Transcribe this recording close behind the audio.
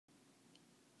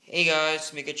Hey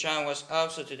guys, Mika-chan, what's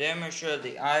up? So today I'm going to show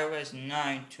the iOS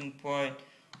 9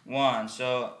 2.1.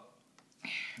 So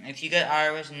if you get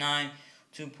iOS 9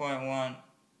 2.1,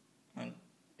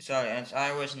 sorry, it's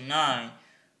iOS 9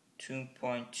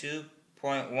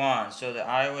 2.2.1. So the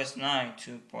iOS 9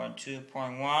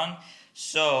 2.2.1.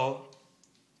 So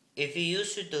if you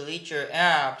used to delete your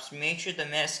apps, make sure the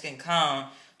Mexican count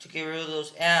to get rid of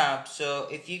those apps. So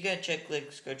if you get check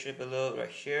link scripture below right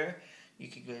here, you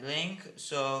can get a link.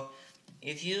 So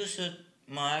if you use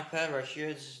my iPad right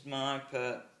here, this is my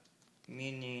iPad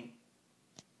mini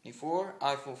 4,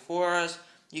 iPhone 4S.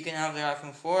 You can have the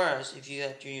iPhone 4S if you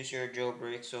have to use your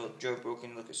jailbreak. So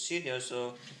jailbroken like a CD.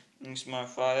 So it's my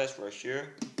 5S right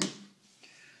here.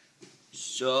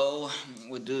 So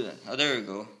we'll do that. Oh, there we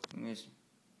go. Let me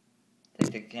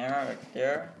take the camera right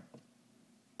there.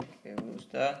 Okay, who's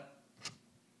that?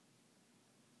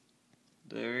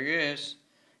 There it is.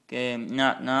 Okay,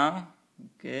 not now.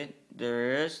 Okay,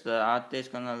 there it is. The update's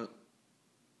gonna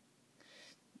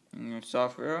in your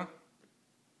software.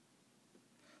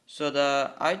 So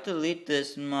I delete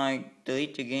this in my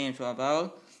delete the games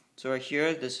about. So right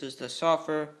here, this is the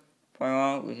software. Point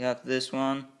one, we have this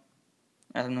one.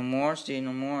 I have no more. See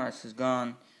no more. This is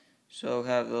gone. So we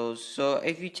have those. So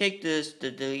if you take this, the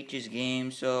delete this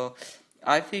game. So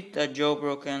I think that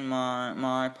jailbroken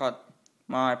my iPod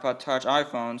Touch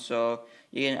iPhone. So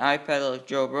you get an iPad like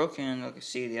jailbroken. Look,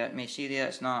 see that. May see that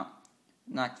it's not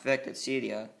affected. See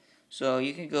that. So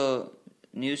you can go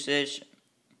usage,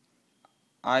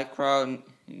 iCloud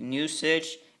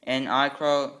usage, and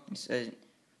iCloud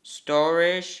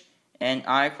storage and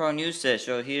iCloud usage.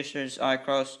 So here's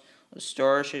iCloud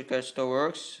storage. It still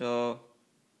works. So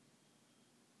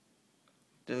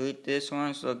delete this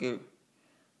one. So I'll get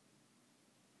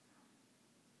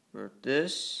rid of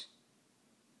this.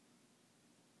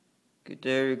 Okay,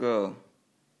 there we go.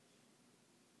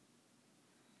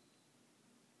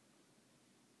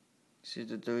 See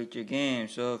to delete your game.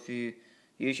 So if you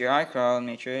use your iCloud,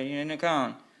 make sure you're in an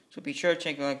account. So be sure to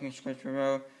take a like and subscribe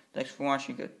below. Thanks for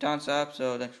watching. Good thumbs up.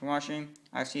 So thanks for watching.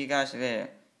 I'll see you guys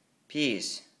later.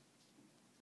 Peace.